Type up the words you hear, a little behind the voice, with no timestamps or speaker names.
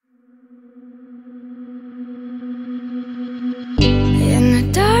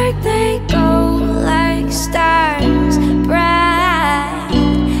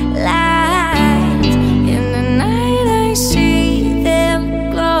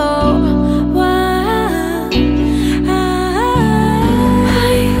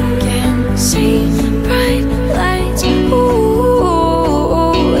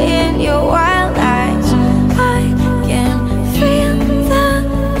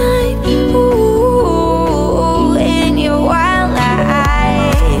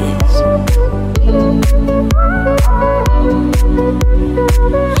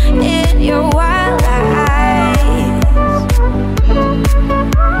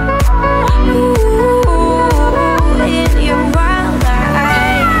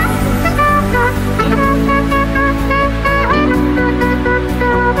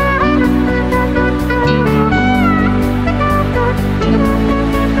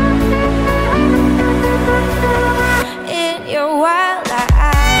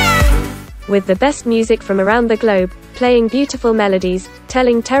with the best music from around the globe, playing beautiful melodies,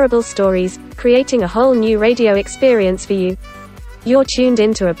 telling terrible stories, creating a whole new radio experience for you. You're tuned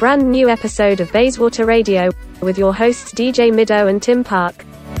into a brand new episode of Bayswater Radio, with your hosts DJ Middo and Tim Park.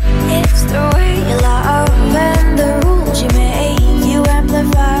 It's the way you love and the rules you make. You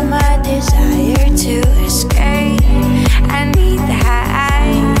amplify my desire to escape. I need the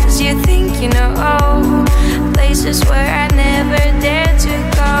highs, you think you know, places where I never dared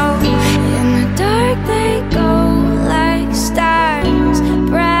to go. In the dark they go like stars,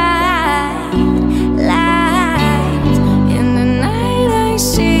 bright lights. In the night I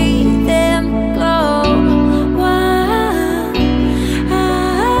see them glow.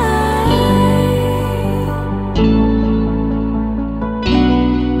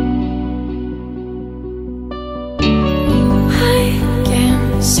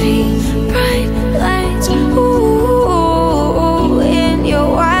 See bright lights, ooh, in your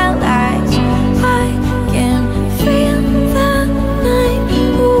wild eyes. I can feel the night,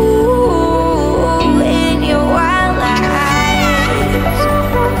 ooh, in your wild eyes.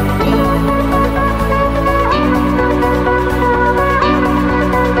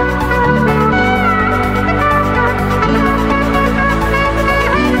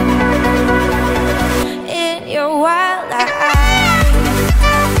 In your wild eyes.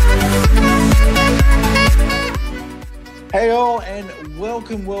 Hey all, and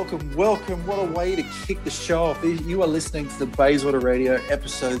welcome. What a way to kick the show off. You are listening to the Bayswater Radio,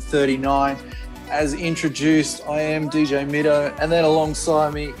 episode 39. As introduced, I am DJ Middo, and then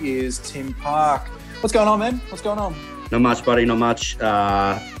alongside me is Tim Park. What's going on, man? What's going on? Not much, buddy, not much.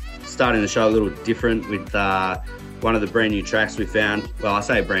 Starting the show a little different with one of the brand new tracks we found. Well, I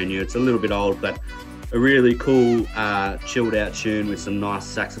say brand new, it's a little bit old, but a really cool chilled out tune with some nice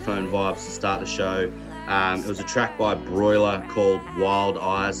saxophone vibes to start the show. It was a track by Broiler called Wild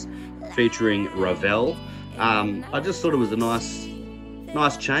Eyes, featuring Ravel. I just thought it was a nice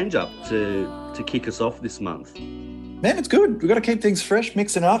change up to kick us off this month. Man, it's good. We've got to keep things fresh,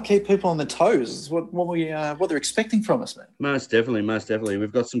 mix it up, keep people on their toes. What they're expecting from us, man. Most definitely.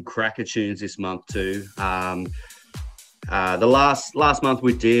 We've got some cracker tunes this month too. The last month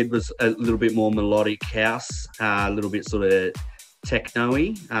we did was a little bit more melodic house, a little bit sort of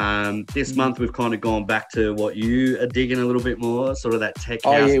techno-y. This month we've kind of gone back to what you are digging a little bit more, sort of that tech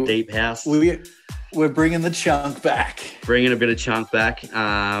house, deep house. We're bringing the chunk back. Bringing a bit of chunk back.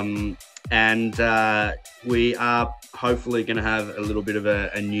 And we are hopefully going to have a little bit of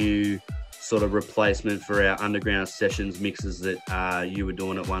a new sort of replacement for our underground sessions mixes that you were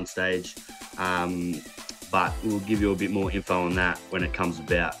doing at one stage. But we'll give you a bit more info on that when it comes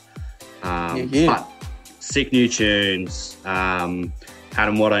about. But sick new tunes. Adam,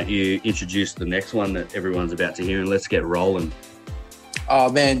 why don't you introduce the next one that everyone's about to hear, and let's get rolling. Oh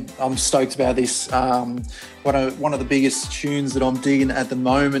man, I'm stoked about this. One of the biggest tunes that I'm digging at the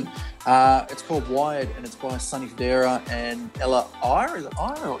moment. It's called Wired, and it's by Sonny Fodera and Ella Eyre. Is it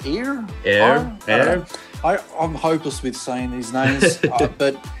Eyre or Ear? Eyre. I'm hopeless with saying these names,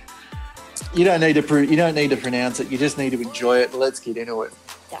 but you don't need to pronounce it. You just need to enjoy it. Let's get into it.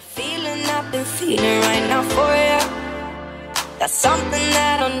 That feeling I've been feeling right now for you, that's something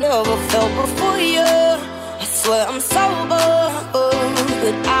that I never felt before you. I swear I'm sober,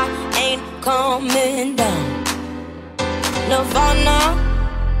 but I ain't coming down. Nirvana,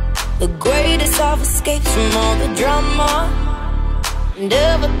 the greatest of escapes from all the drama.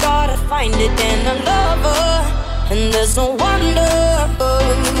 Never thought I'd find it in a lover, and there's no wonder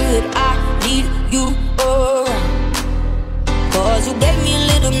that I need you around. Cause you gave me a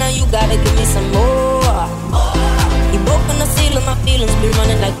little, now you gotta give me some more. You broken the seal of my feelings, be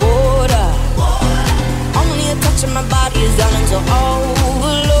running like water. Only a touch of my body is down into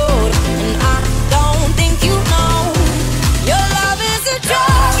overload. And I don't think you know, your love is a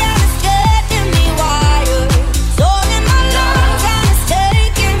drug and it's getting me wired. So in my lungs and it's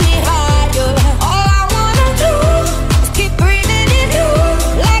taking me higher. All I wanna do is keep breathing in you,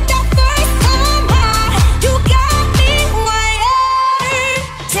 like the first time high. You got me wired.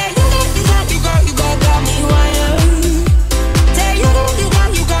 Tell you got me wired.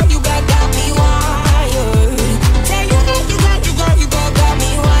 Tell you got me wired. Tell you got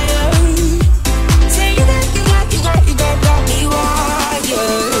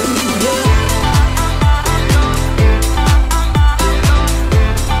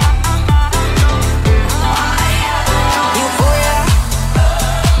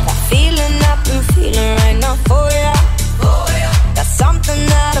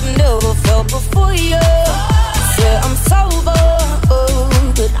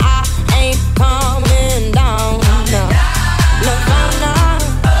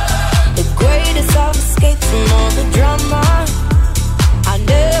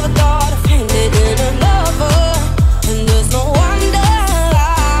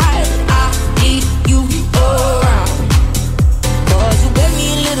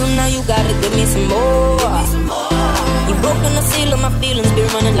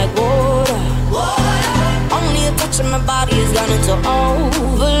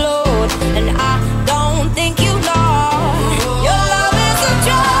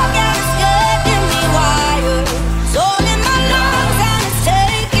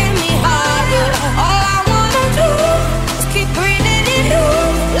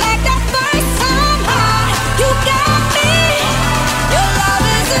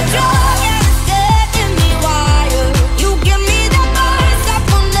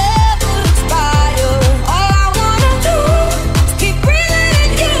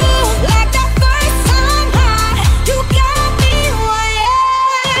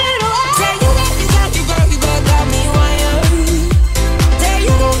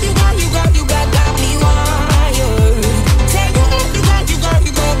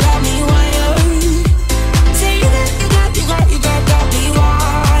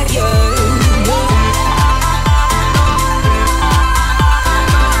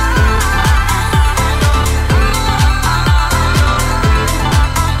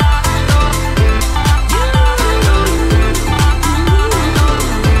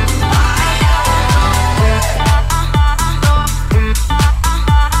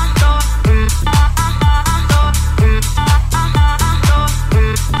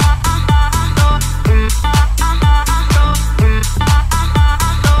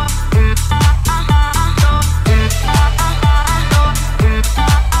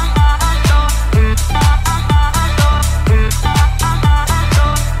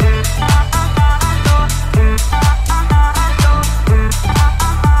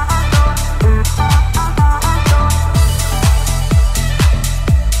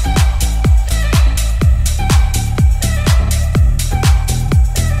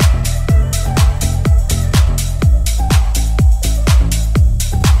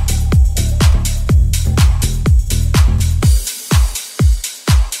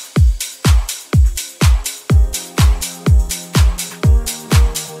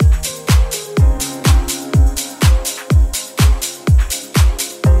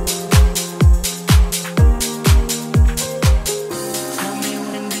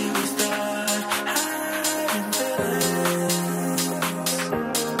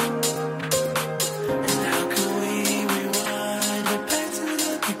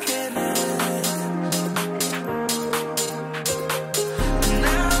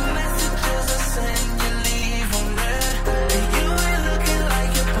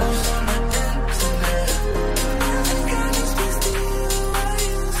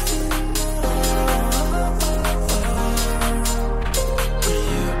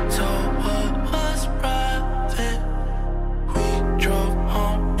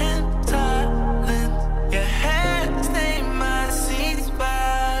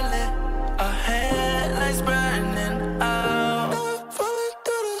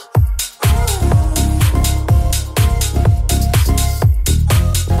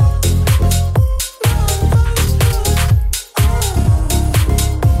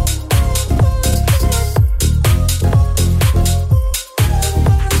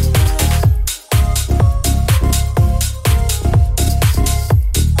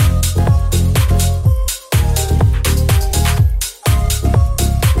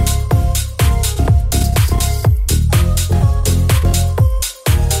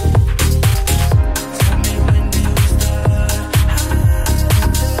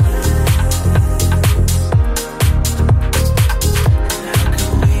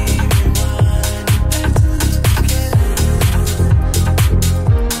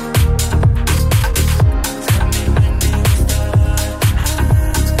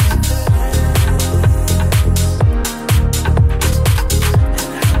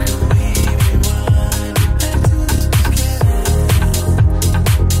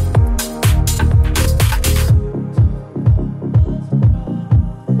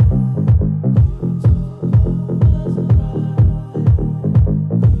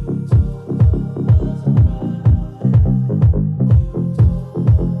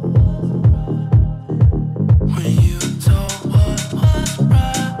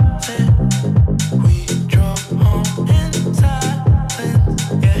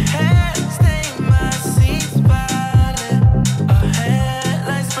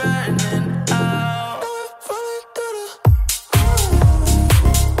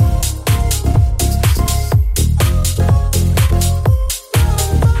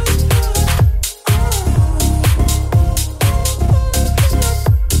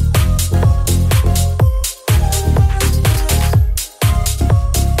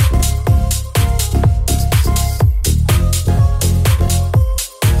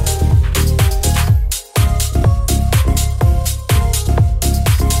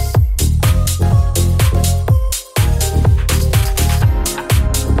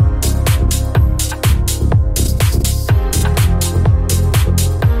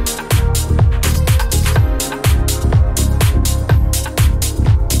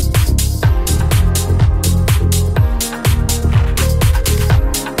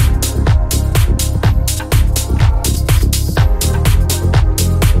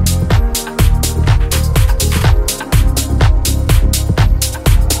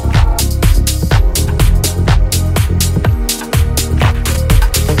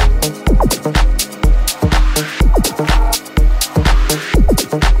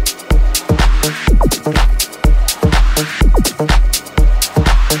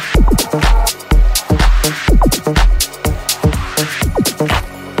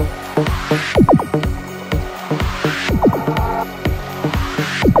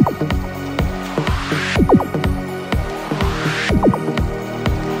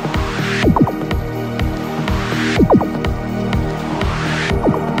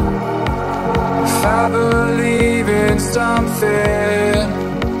I believe in something.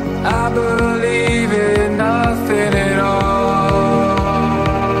 I believe in nothing at all.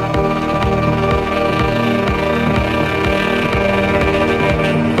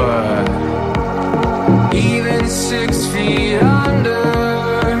 But even 6 feet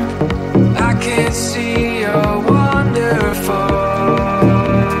under, I can't see you're wonderful.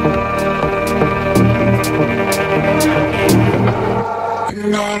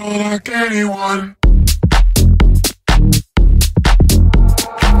 And I don't like anyone.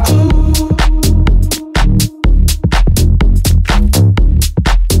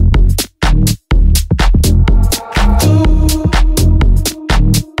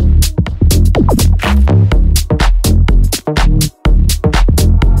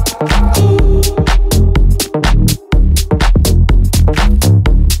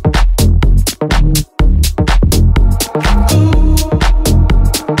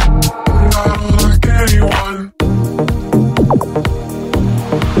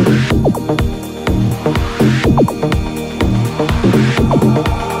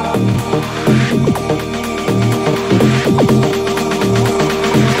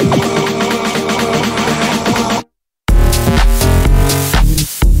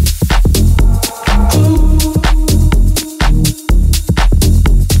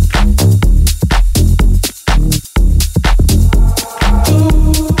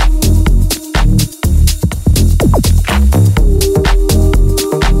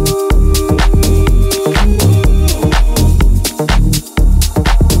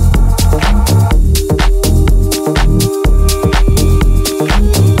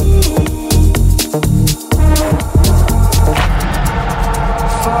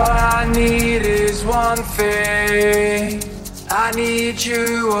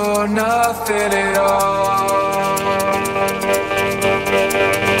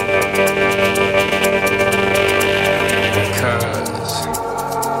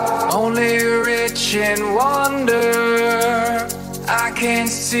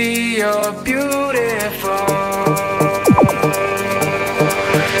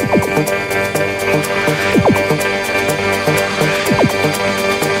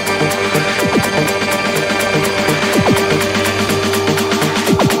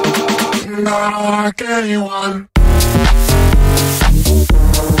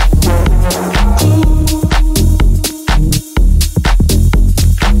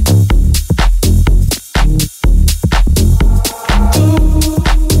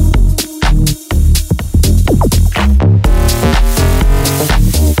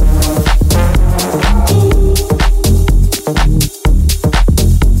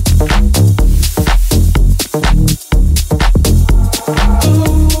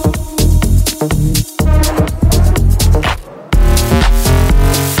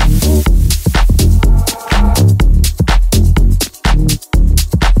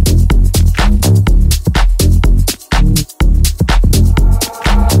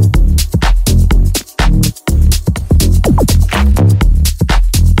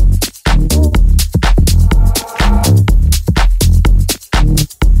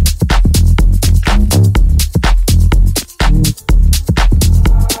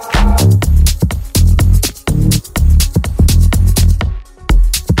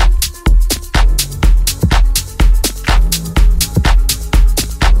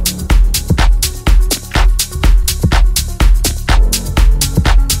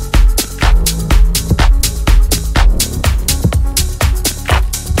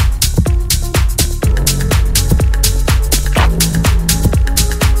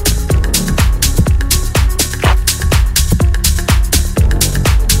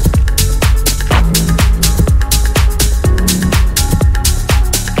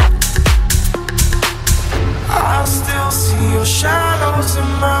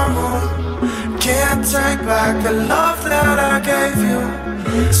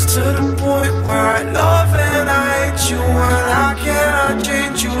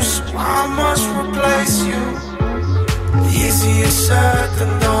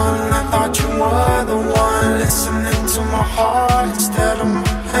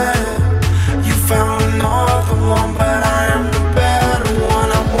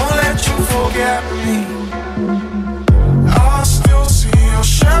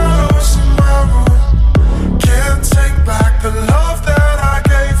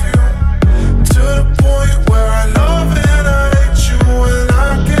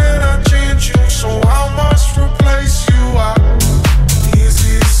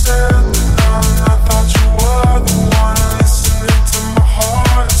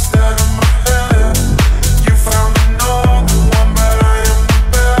 No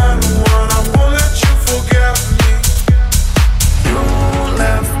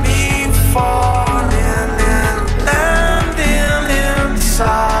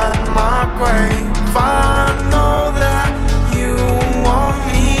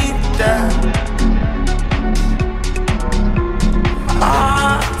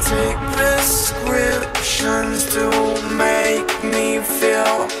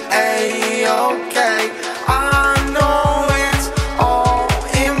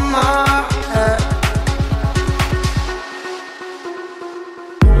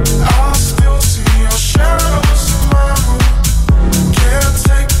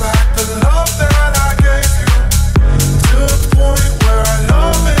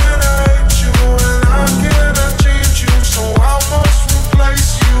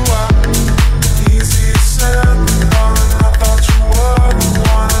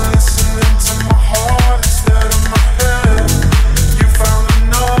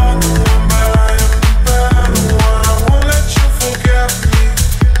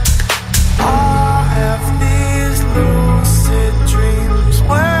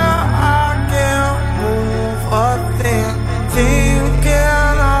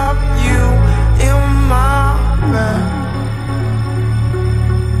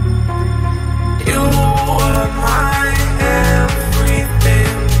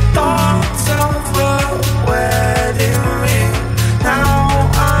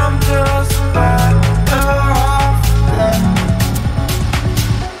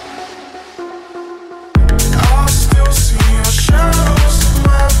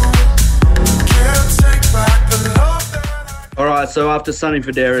So after Sonny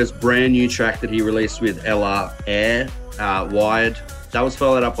Fodera's brand new track that he released with LR Air, Wired, that was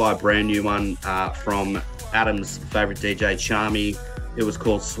followed up by a brand new one from Adam's favourite DJ, Tchami. It was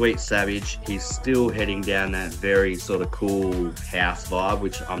called Sweet Savage. He's still heading down that very sort of cool house vibe,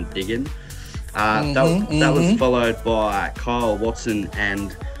 which I'm digging. That was followed by Kyle Watson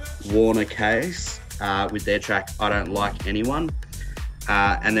and Warner Case with their track I Don't Like Anyone.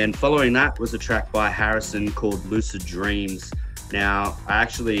 And then following that was a track by Harrison called Lucid Dreams. Now, I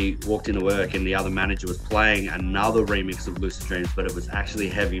actually walked into work and the other manager was playing another remix of Lucid Dreams, but it was actually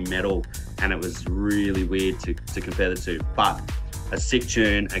heavy metal, and it was really weird to compare the two. But a sick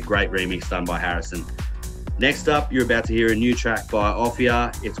tune, a great remix done by Harrison. Next up, you're about to hear a new track by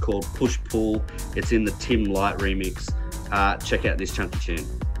Ophia. It's called Push Pull. It's in the Tim Light remix. Check out this chunky tune.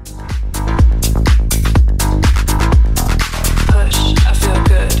 Push, I feel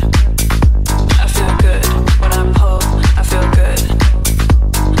good. I feel good when I pull. I feel good.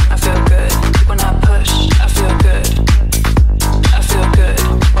 I feel good when I push. I feel good. I feel good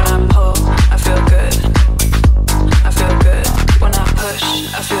when I pull. I feel good. I feel good when I push.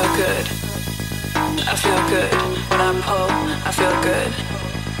 I feel good. I feel good when I pull. I feel good.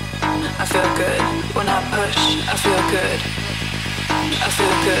 I feel good when I push. I feel good. I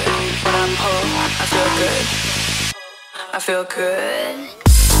feel good when I pull. I feel good. I feel good.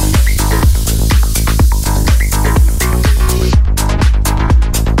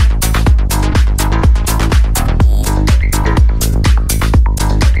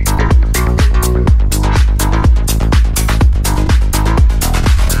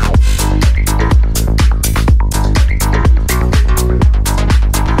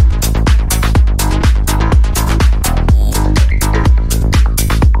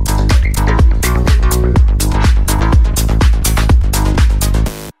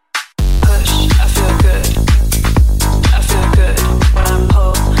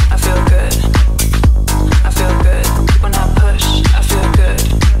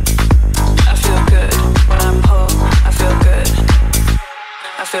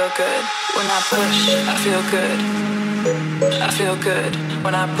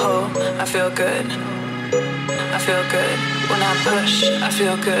 When I pull, I feel good. I feel good when I push. I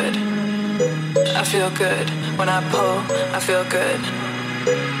feel good. I feel good when I pull. I feel good.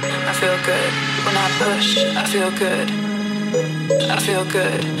 I feel good when I push. I feel good. I feel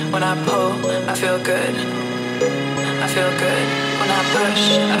good when I pull. I feel good. I feel good when I push.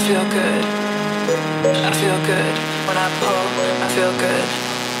 I feel good. I feel good when I pull. I feel good.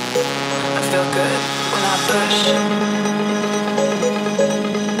 I feel good when I push.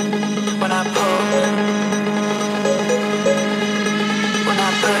 When I pull, when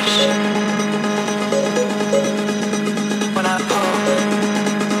I push, when I pull,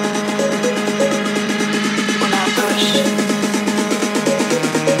 when I push,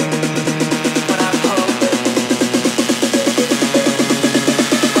 when I pull,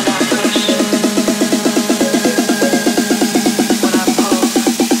 when I push, when I pull,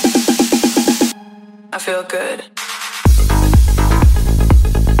 I feel good.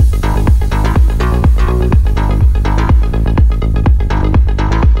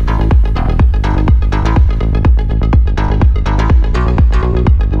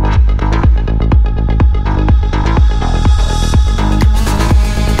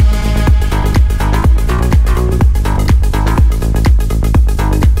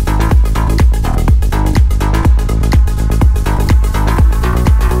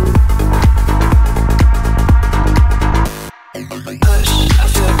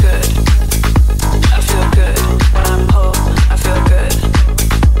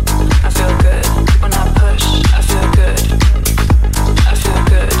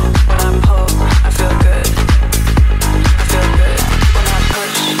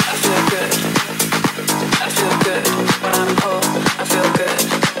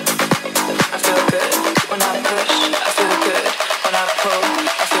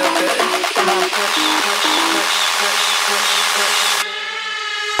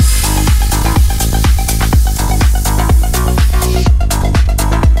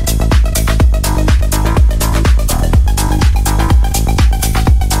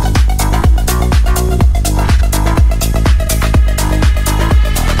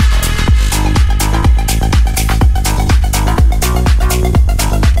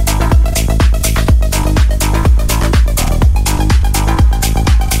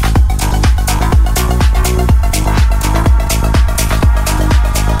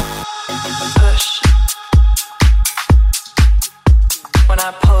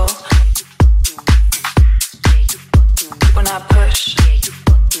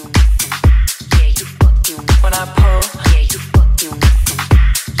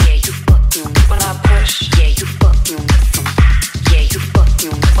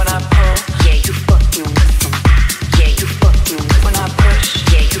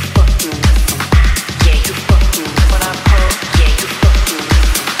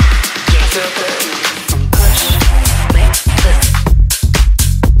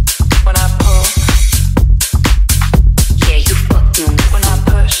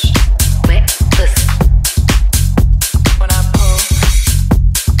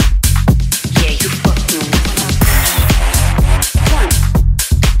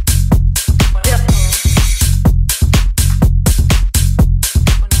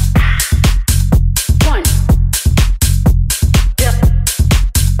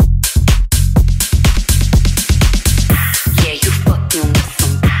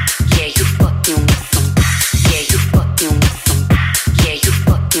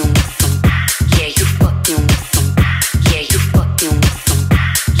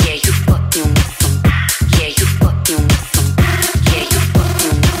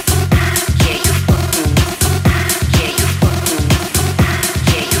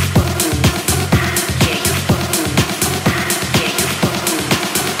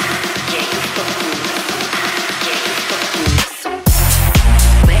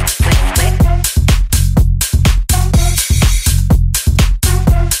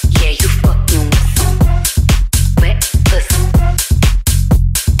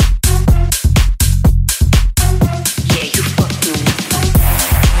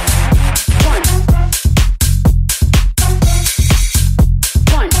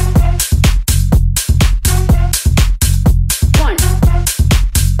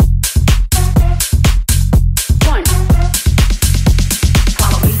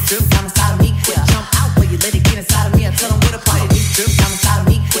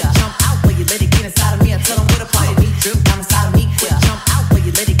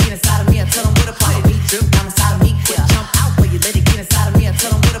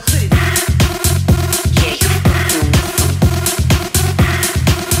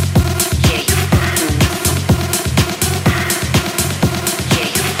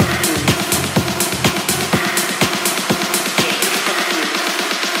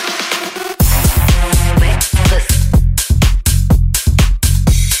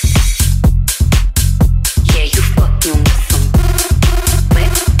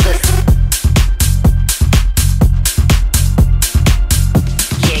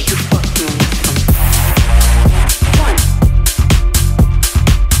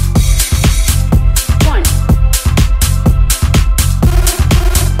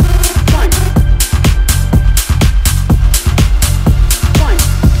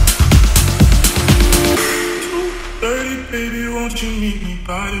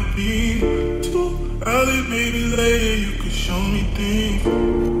 things.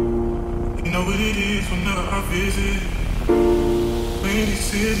 You know what it is whenever I visit. Windy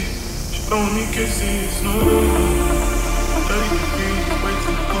city, she blowing me kisses, no. 30 degrees, way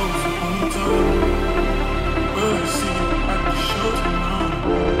too cold, so hold me tight. Will I see you at the show tonight?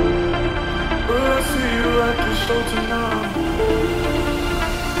 Will I see you at the show tonight?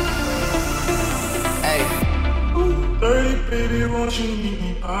 Hey. 30, baby, won't you meet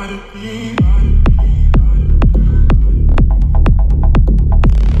me by the beam?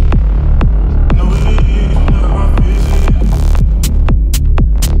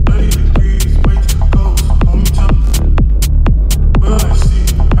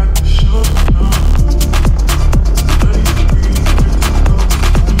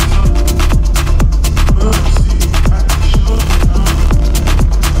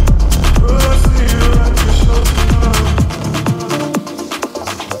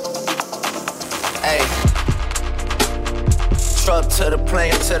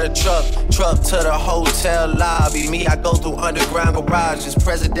 Truck to the hotel lobby. Me, I go through underground garages.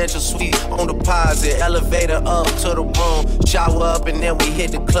 Presidential suite on deposit. Elevator up to the room. Shower up and then we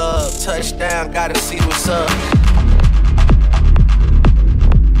hit the club. Touchdown, gotta see what's up.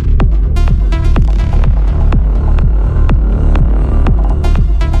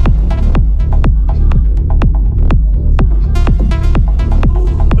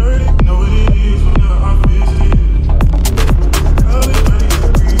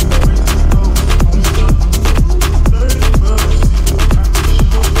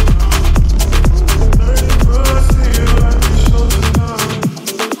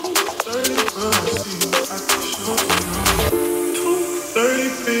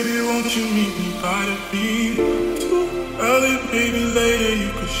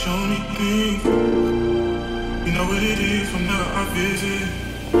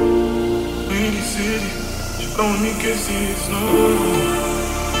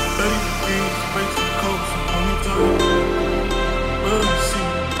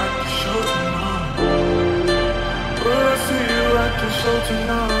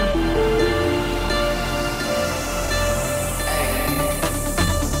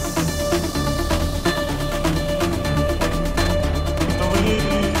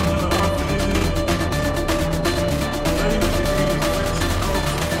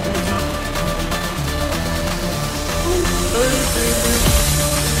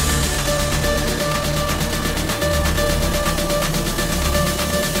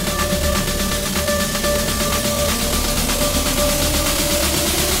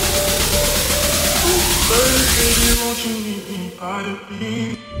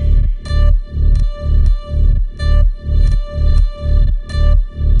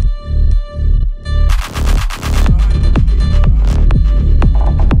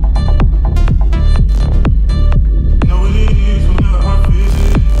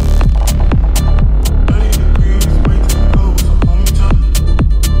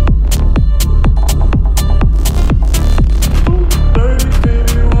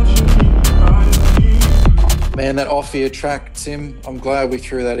 That off-ear track, Tim, I'm glad we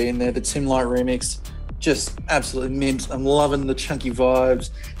threw that in there. The Tim Light remix, just absolutely mint. I'm loving the chunky vibes.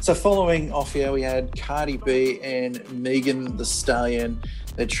 So following off-ear, we had Cardi B and Megan Thee Stallion,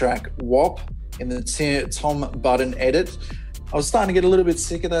 their track WAP in the Tom Budin edit. I was starting to get a little bit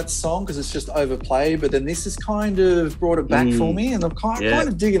sick of that song because it's just overplayed, but then this has kind of brought it back for me, and I'm kind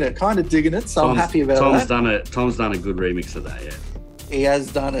of digging it. So I'm happy about that. Tom's done a good remix of that, yeah. He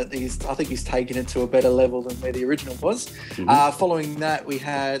has done it. I think he's taken it to a better level than where the original was. Mm-hmm. Following that, we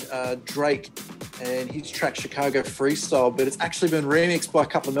had Drake and his track Chicago Freestyle, but it's actually been remixed by a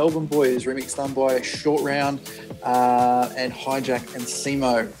couple of Melbourne boys, remix done by Short Round and HIJCKD and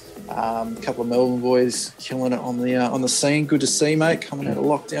SEMO. A couple of Melbourne boys killing it on the scene. Good to see, mate, coming out of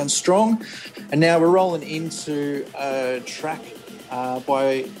lockdown strong. And now we're rolling into a track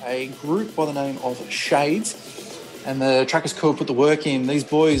by a group by the name of Shades. And the track is called Put the Work In. These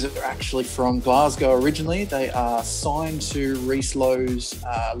boys are actually from Glasgow originally. They are signed to Reese Lowe's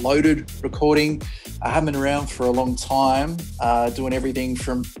Loaded Recording. I haven't been around for a long time, doing everything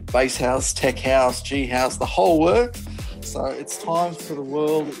from bass house, tech house, G house, the whole work. So it's time for the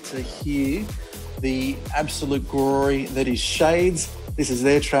world to hear the absolute glory that is Shades. This is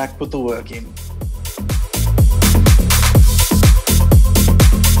their track, Put the Work In.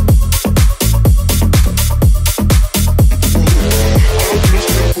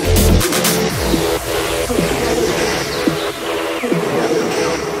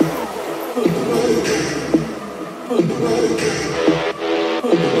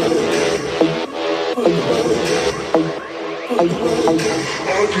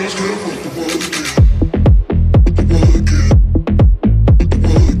 I just can't put the work in.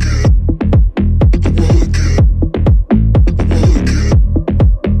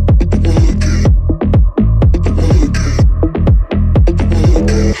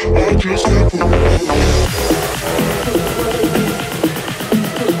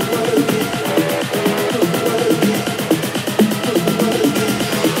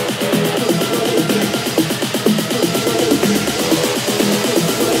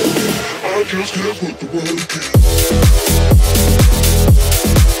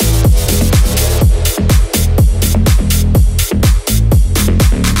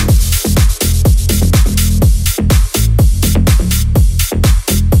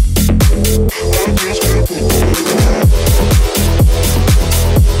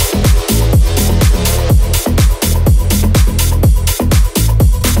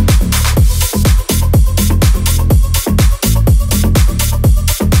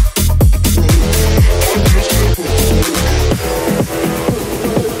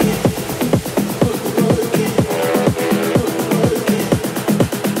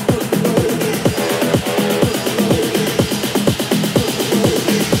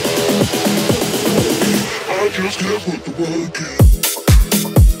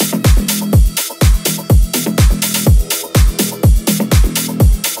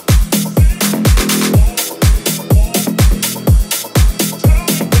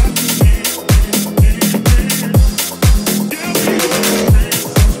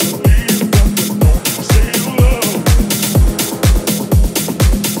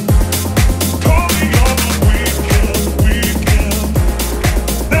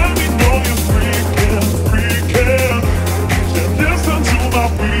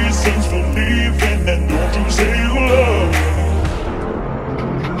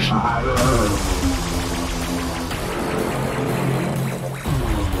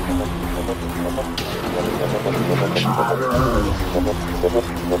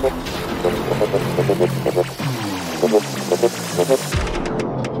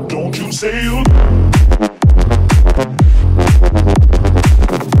 Don't you say you.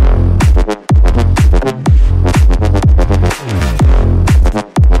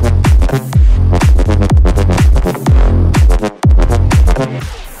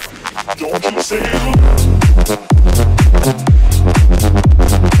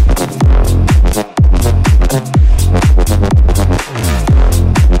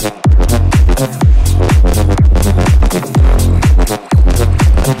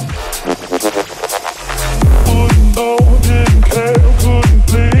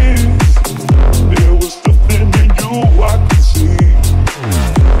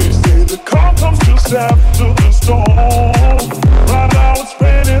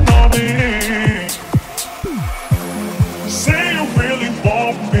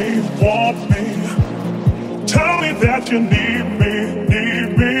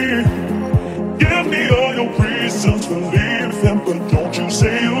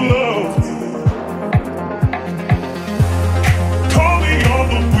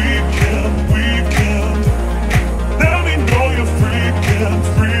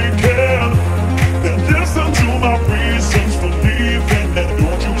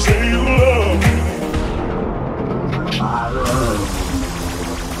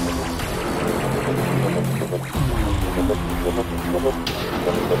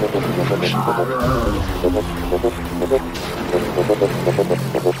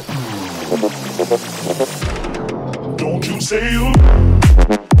 Don't you say you.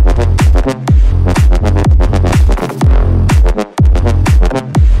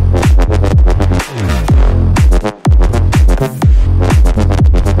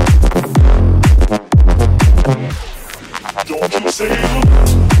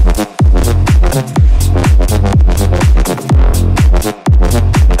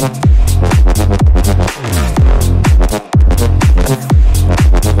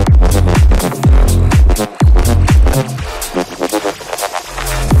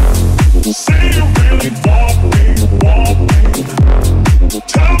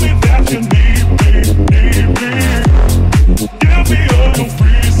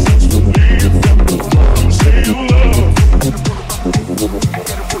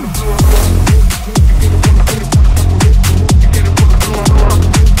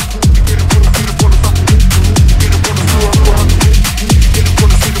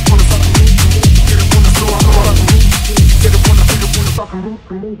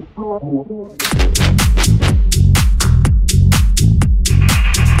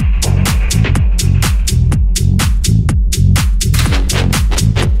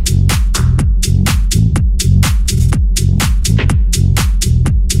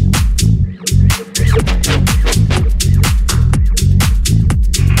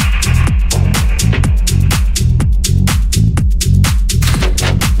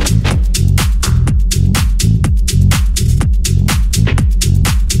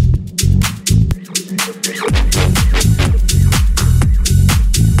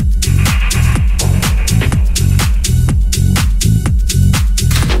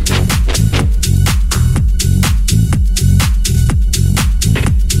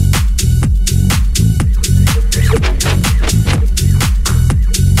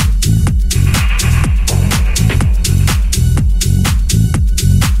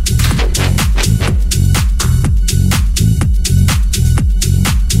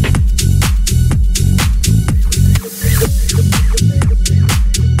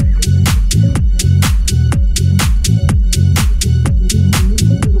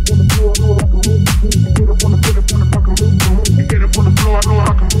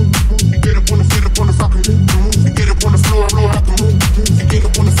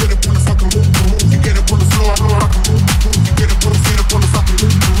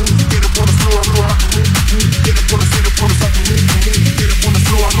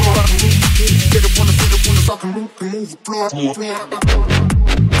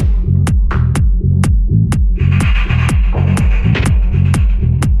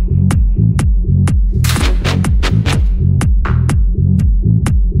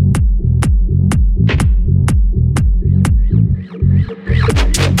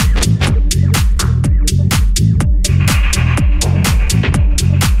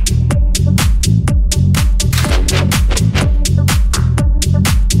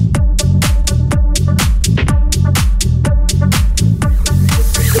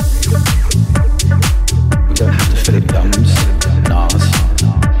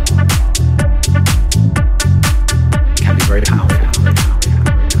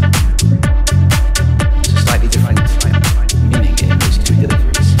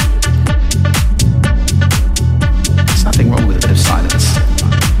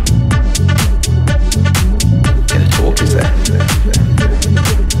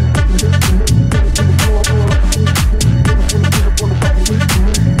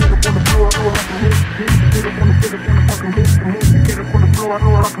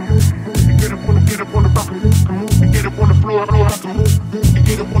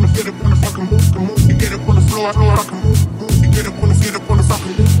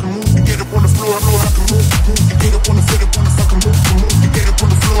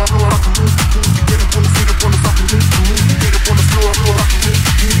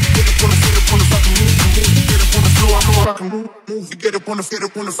 get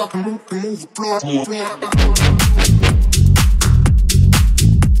it when it's up and move the floor.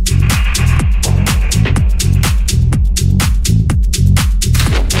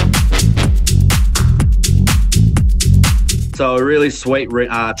 So a really sweet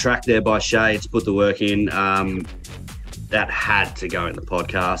track there by Shay to put the work in. That had to go in the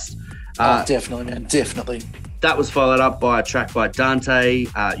podcast. Definitely, man. Definitely. That was followed up by a track by Dante,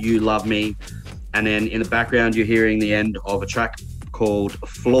 You Love Me. And then in the background, you're hearing the end of a track called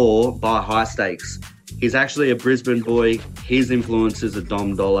Floor by High Stakes. He's actually a Brisbane boy. His influences are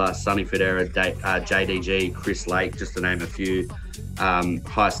Dom Dollar, Sonny Fodera, JDG, Chris Lake, just to name a few.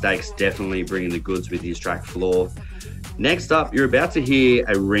 High Stakes definitely bringing the goods with his track Floor. Next up, you're about to hear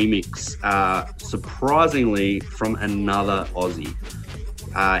a remix, surprisingly, from another Aussie.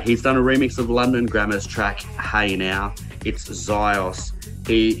 He's done a remix of London Grammar's track, Hey Now. It's Zyos.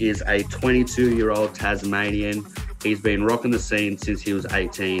 He is a 22-year-old Tasmanian. He's been rocking the scene since he was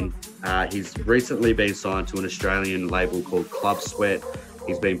 18. He's recently been signed to an Australian label called Club Sweat.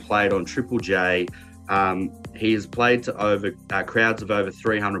 He's been played on Triple J. He's played to crowds of over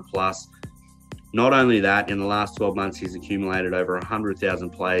 300 plus. Not only that, in the last 12 months, he's accumulated over 100,000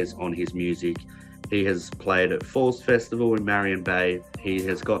 plays on his music. He has played at Falls Festival in Marion Bay. He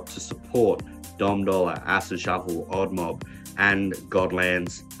has got to support Dom Dollar, Acid Shuffle, Odd Mob, and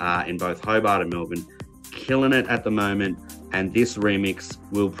Godlands in both Hobart and Melbourne. Killing it at the moment, and this remix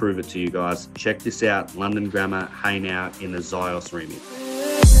will prove it to you guys. Check this out, London Grammar, Hey Now, in the Zyos remix.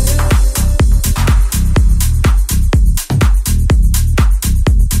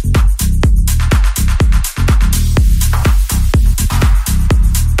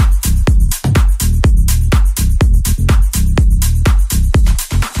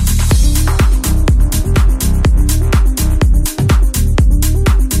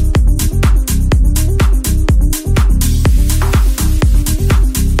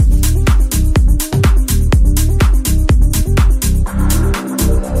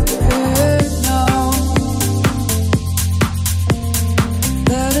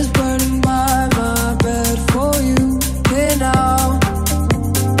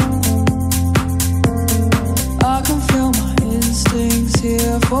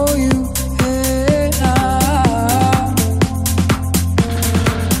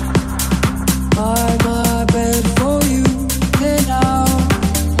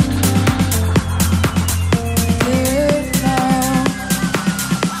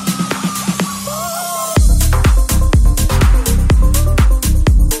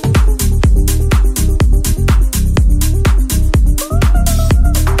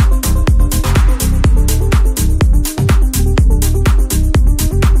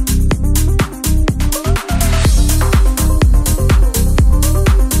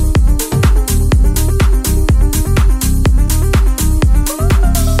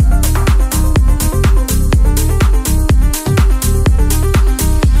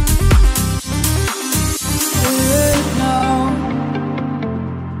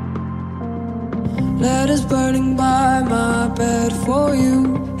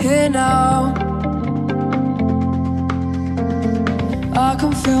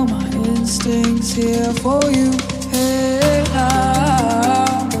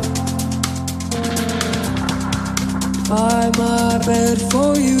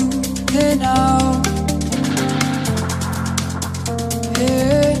 Know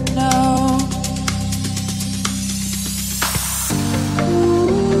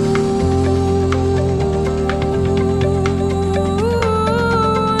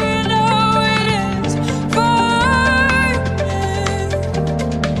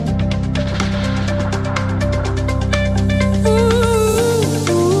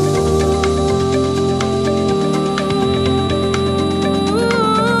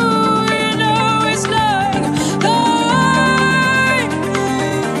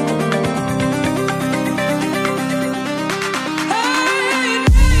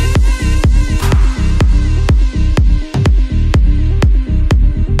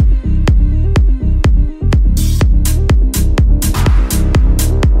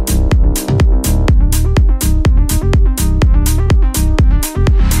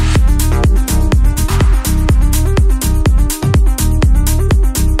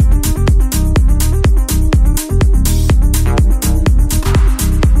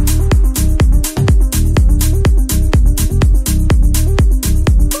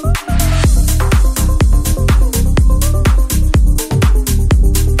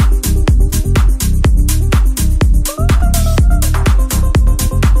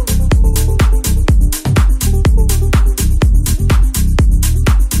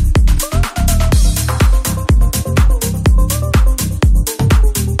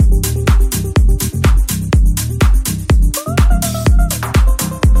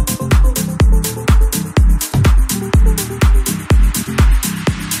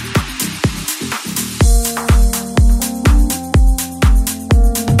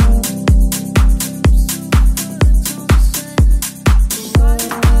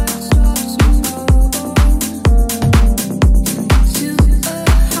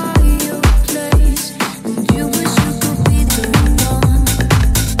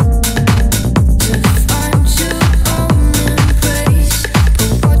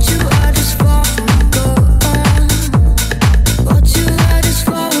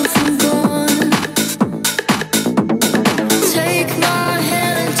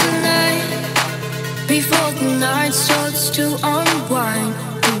the night starts to unwind,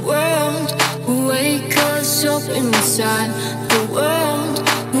 the world will wake us up inside, the world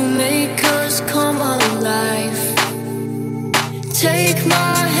will make us come alive. Take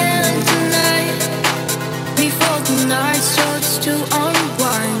my hand tonight, before the night starts to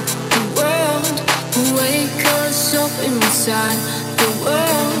unwind, the world will wake us up inside, the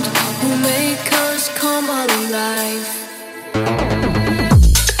world will make us come alive.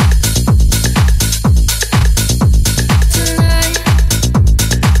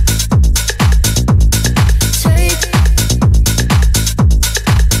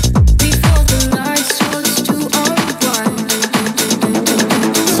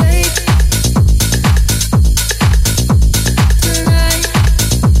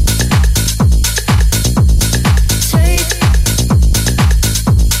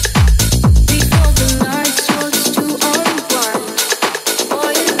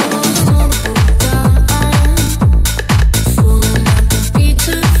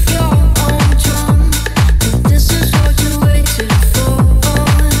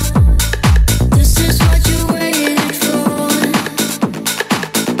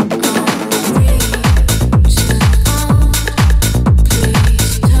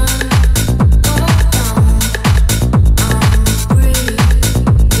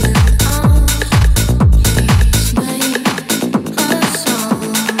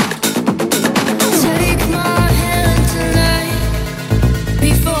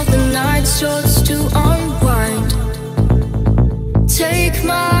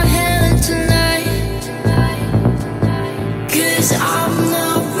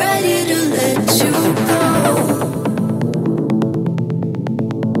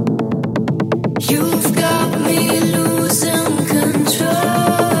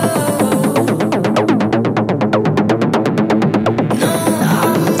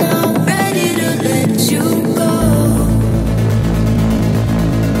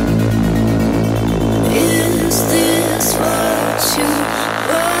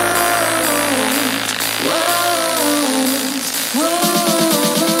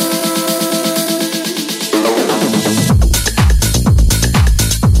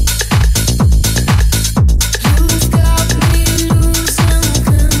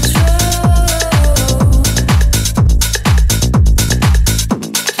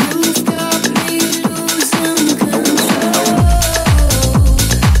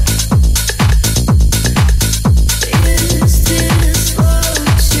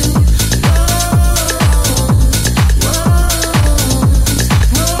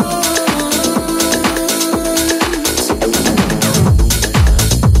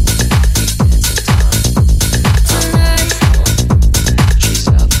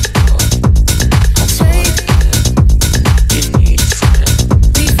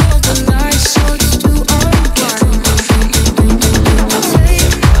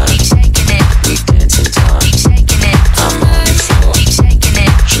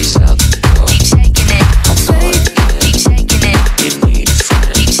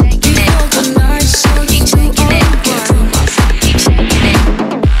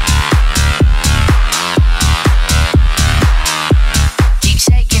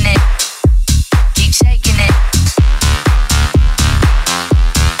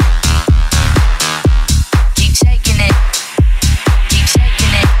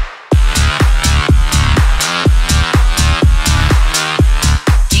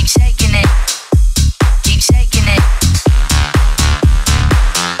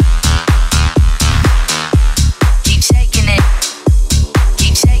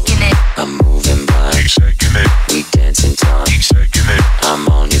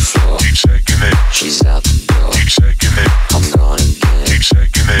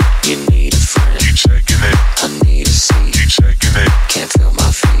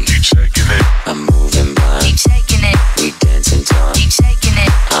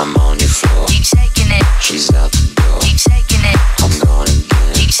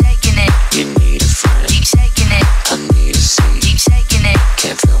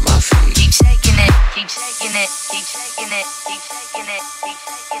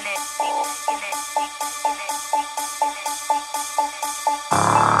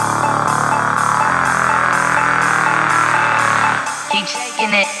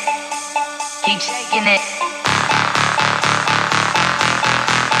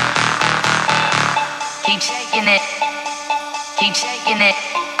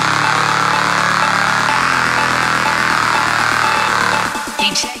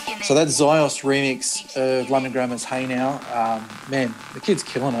 So that Zios remix of London Grammar's Hey Now, man, the kid's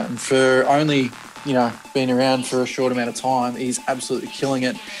killing it. And for only, being around for a short amount of time, he's absolutely killing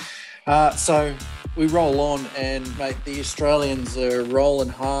it. So we roll on, and mate, the Australians are rolling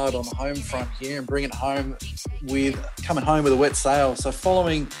hard on the home front here and coming home with a wet sail. So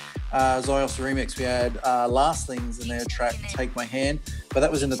following Zyos remix, we had Last Things in their track Take My Hand, but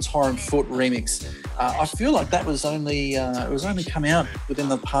that was in the Torren Foot remix. I feel like that was only come out within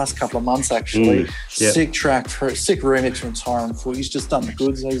the past couple of months actually. Sick track, sick remix from Torren Foot. He's just done the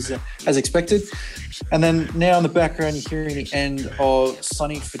goods as expected. And then now in the background, you're hearing the end of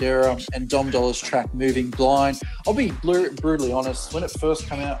Sonny, Fodera, and Dom Dollar's track "Moving Blind." I'll be brutally honest. When it first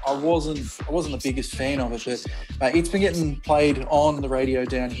came out, I wasn't the biggest fan of it, but it's been getting played on the radio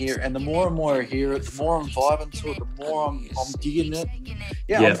down here, and the more and more I hear it, the more I'm vibing to it, the more I'm digging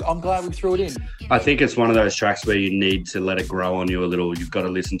it. I'm glad we threw it in. I think it's one of those tracks where you need to let it grow on you a little. You've got to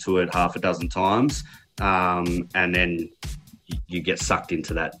listen to it half a dozen times, and then you get sucked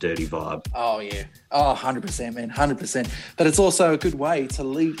into that dirty vibe. Oh, yeah. Oh, 100%, man, 100%. But it's also a good way to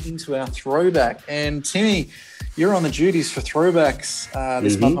lead into our throwback. And Timmy, you're on the duties for throwbacks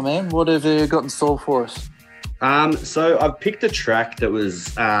this month, my man. What have you got in store for us? So I've picked a track that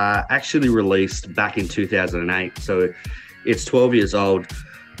was actually released back in 2008. So it's 12 years old.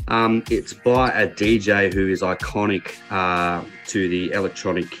 It's by a DJ who is iconic to the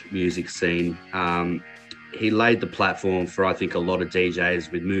electronic music scene. He laid the platform for, I think, a lot of DJs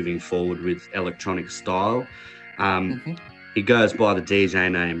with moving forward with electronic style. He goes by the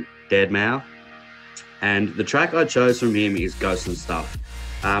DJ name Deadmau. And the track I chose from him is Ghosts and Stuff.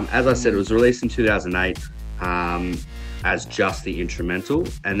 As I said, it was released in 2008 as just the instrumental.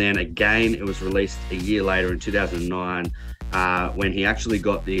 And then again, it was released a year later in 2009 when he actually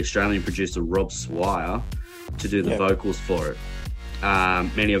got the Australian producer Rob Swire to do the vocals for it.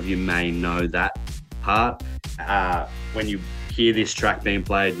 Many of you may know that part. When you hear this track being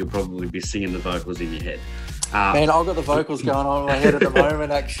played, you'll probably be singing the vocals in your head. Man, I've got the vocals going on in my head at the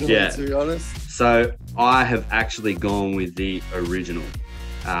moment, actually, to be honest. So I have actually gone with the original.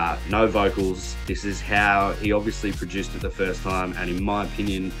 No vocals. This is how he obviously produced it the first time, and in my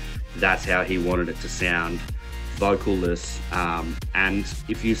opinion, that's how he wanted it to sound, vocalless. And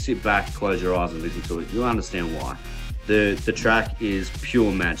if you sit back, close your eyes and listen to it, you'll understand why. The track is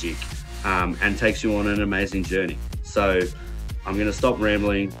pure magic. And takes you on an amazing journey. So I'm going to stop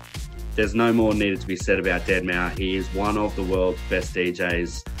rambling. There's no more needed to be said about Deadmau. He is one of the world's best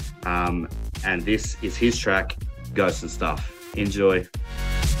DJs. And this is his track, Ghosts and Stuff. Enjoy.